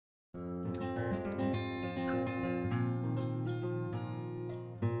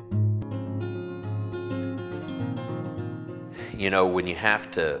You know, when you have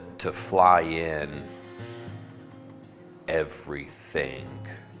to fly in everything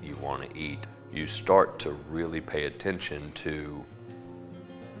you want to eat, you start to really pay attention to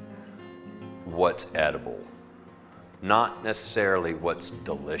what's edible. Not necessarily what's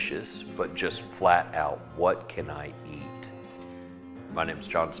delicious, but just flat out, what can I eat? My name is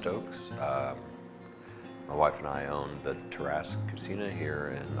John Stokes. My wife and I own the Tarasque Cucina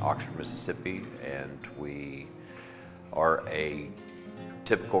here in Oxford, Mississippi, and we are a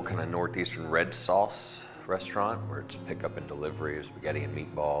typical kind of northeastern red sauce restaurant where it's pick up and delivery of spaghetti and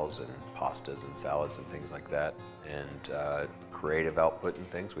meatballs and pastas and salads and things like that, and creative output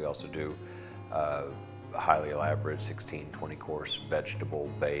and things. We also do highly elaborate 16, 20 course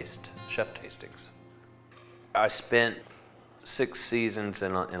vegetable-based chef tastings. I spent 6 seasons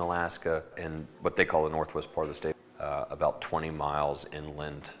in Alaska in what they call the northwest part of the state, about 20 miles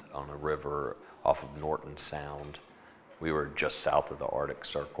inland on a river off of Norton Sound. We were just south of the Arctic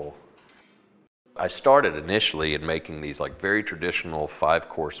Circle. I started initially in making these like very traditional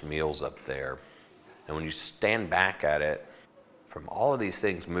 5-course meals up there. And when you stand back at it, from all of these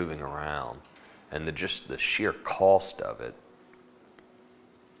things moving around and just the sheer cost of it,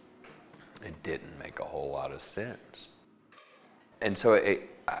 it didn't make a whole lot of sense. And so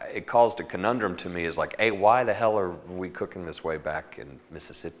it caused a conundrum to me, is like, hey, why the hell are we cooking this way back in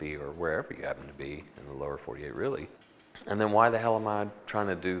Mississippi or wherever you happen to be in the lower 48 really? And then why the hell am I trying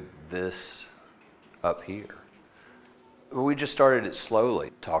to do this up here? We just started it slowly,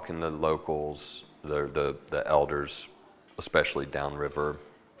 talking to locals, the elders, especially downriver,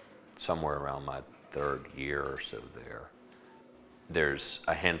 somewhere around my 3rd year or so there. There's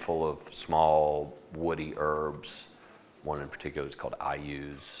a handful of small woody herbs. One in particular is called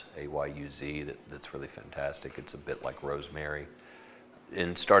Ayuz, A-Y-U-Z, that's really fantastic. It's a bit like rosemary.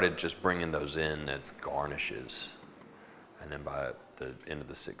 And started just bringing those in as garnishes. And then by the end of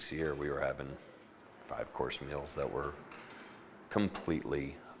the 6th year, we were having 5-course meals that were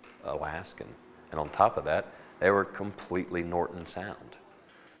completely Alaskan. And on top of that, they were completely Norton Sound.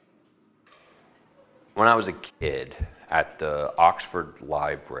 When I was a kid, at the Oxford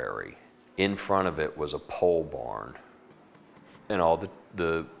Library, in front of it was a pole barn. And all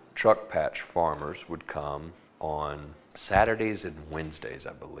the truck patch farmers would come on Saturdays and Wednesdays,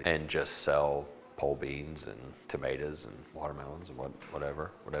 I believe, and just sell pole beans and tomatoes and watermelons and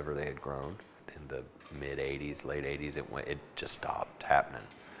whatever they had grown. In the mid-'80s, late 80s, it just stopped happening.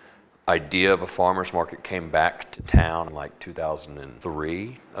 Idea of a farmer's market came back to town in like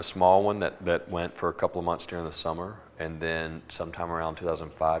 2003, a small one that went for a couple of months during the summer, and then sometime around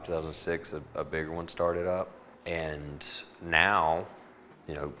 2005, 2006, a bigger one started up. And now,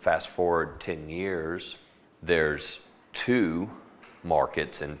 you know, fast forward 10 years, there's 2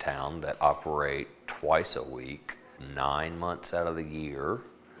 markets in town that operate twice a week, 9 months out of the year,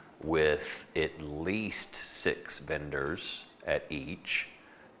 with at least 6 vendors at each.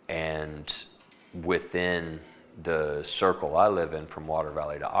 And within the circle I live in, from Water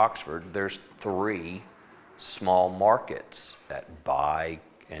Valley to Oxford, there's 3 small markets that buy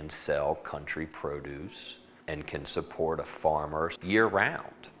and sell country produce and can support a farmer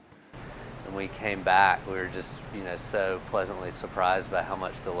year-round. When we came back, we were just, you know, so pleasantly surprised by how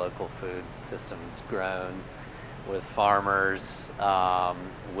much the local food system's grown, with farmers,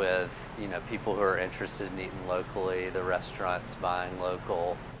 with, you know, people who are interested in eating locally, the restaurants buying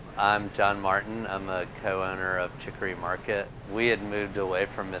local. I'm John Martin. I'm a co-owner of Chicory Market. We had moved away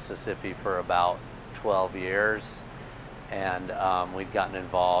from Mississippi for about 12 years. And we'd gotten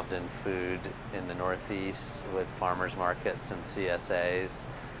involved in food in the Northeast with farmers markets and CSAs,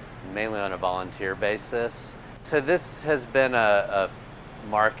 mainly on a volunteer basis. So this has been a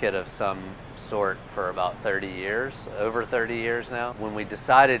market of some sort for about 30 years, over 30 years now. When we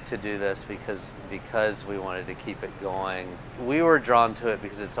decided to do this because we wanted to keep it going, we were drawn to it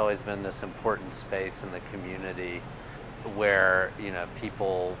because it's always been this important space in the community where, you know,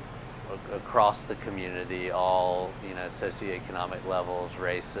 people across the community, all, you know, socioeconomic levels,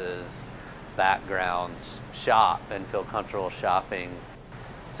 races, backgrounds, shop and feel comfortable shopping.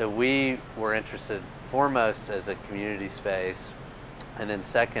 So we were interested foremost as a community space, and then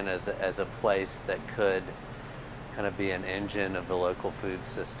second as a place that could kind of be an engine of the local food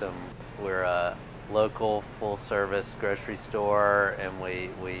system. We're a local full-service grocery store, and we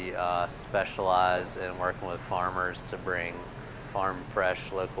specialize in working with farmers to bring farm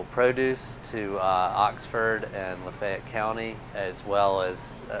fresh local produce to Oxford and Lafayette County, as well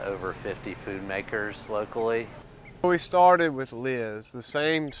as over 50 food makers locally. We started with Liz, the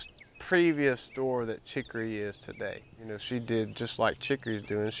same previous store that Chicory is today. You know, she did just like Chicory's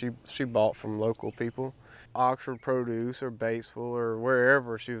doing. She bought from local people, Oxford Produce or Batesville or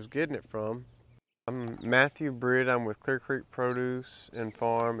wherever she was getting it from. I'm Matthew Britt. I'm with Clear Creek Produce and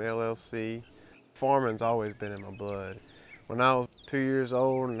Farm LLC. Farming's always been in my blood. When I was 2 years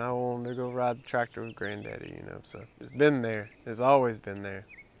old and I wanted to go ride the tractor with Granddaddy, you know, so it's been there. It's always been there.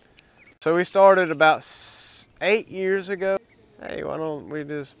 So we started about 8 years ago. Hey, why don't we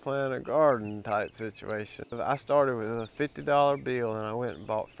just plant a garden type situation? I started with a $50 bill and I went and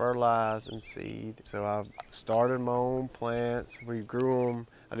bought fertilizer and seed. So I started my own plants. We grew them.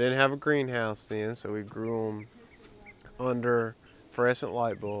 I didn't have a greenhouse then, so we grew them under fluorescent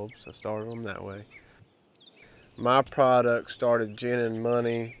light bulbs. I started them that way. My product started generating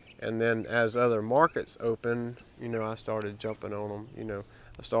money, and then as other markets opened, you know, I started jumping on them. You know,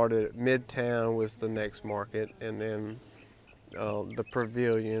 I started at Midtown was the next market, and then the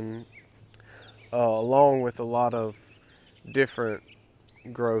Pavilion, along with a lot of different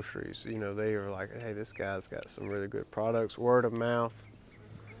groceries. You know, they were like, hey, this guy's got some really good products. Word of mouth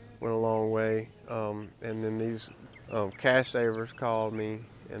went a long way. And then these cash savers called me,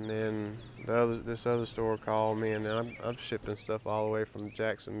 and then this other store called me, and then I'm shipping stuff all the way from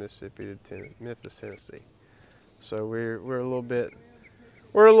Jackson, Mississippi to Memphis, Tennessee. So we're a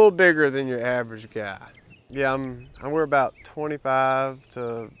little bigger than your average guy. Yeah, we're about 25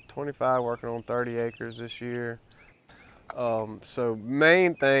 working on 30 acres this year. So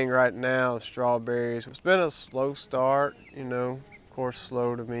main thing right now is strawberries. It's been a slow start, you know. Of course,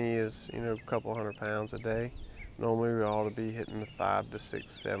 slow to me is, you know, a couple 100 pounds a day. Normally we ought to be hitting the 500 to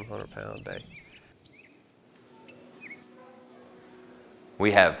 600, 700 pound a day.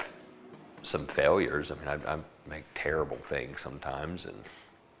 We have some failures. I mean, I make terrible things sometimes,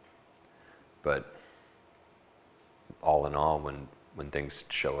 but all in all, when things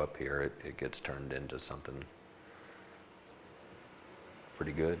show up here, it gets turned into something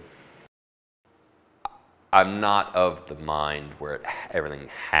pretty good. I'm not of the mind where everything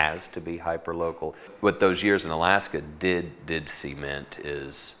has to be hyper-local. What those years in Alaska did cement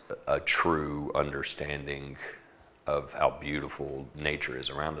is a true understanding of how beautiful nature is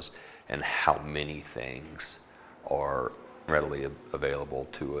around us and how many things are readily available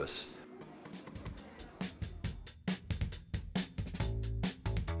to us.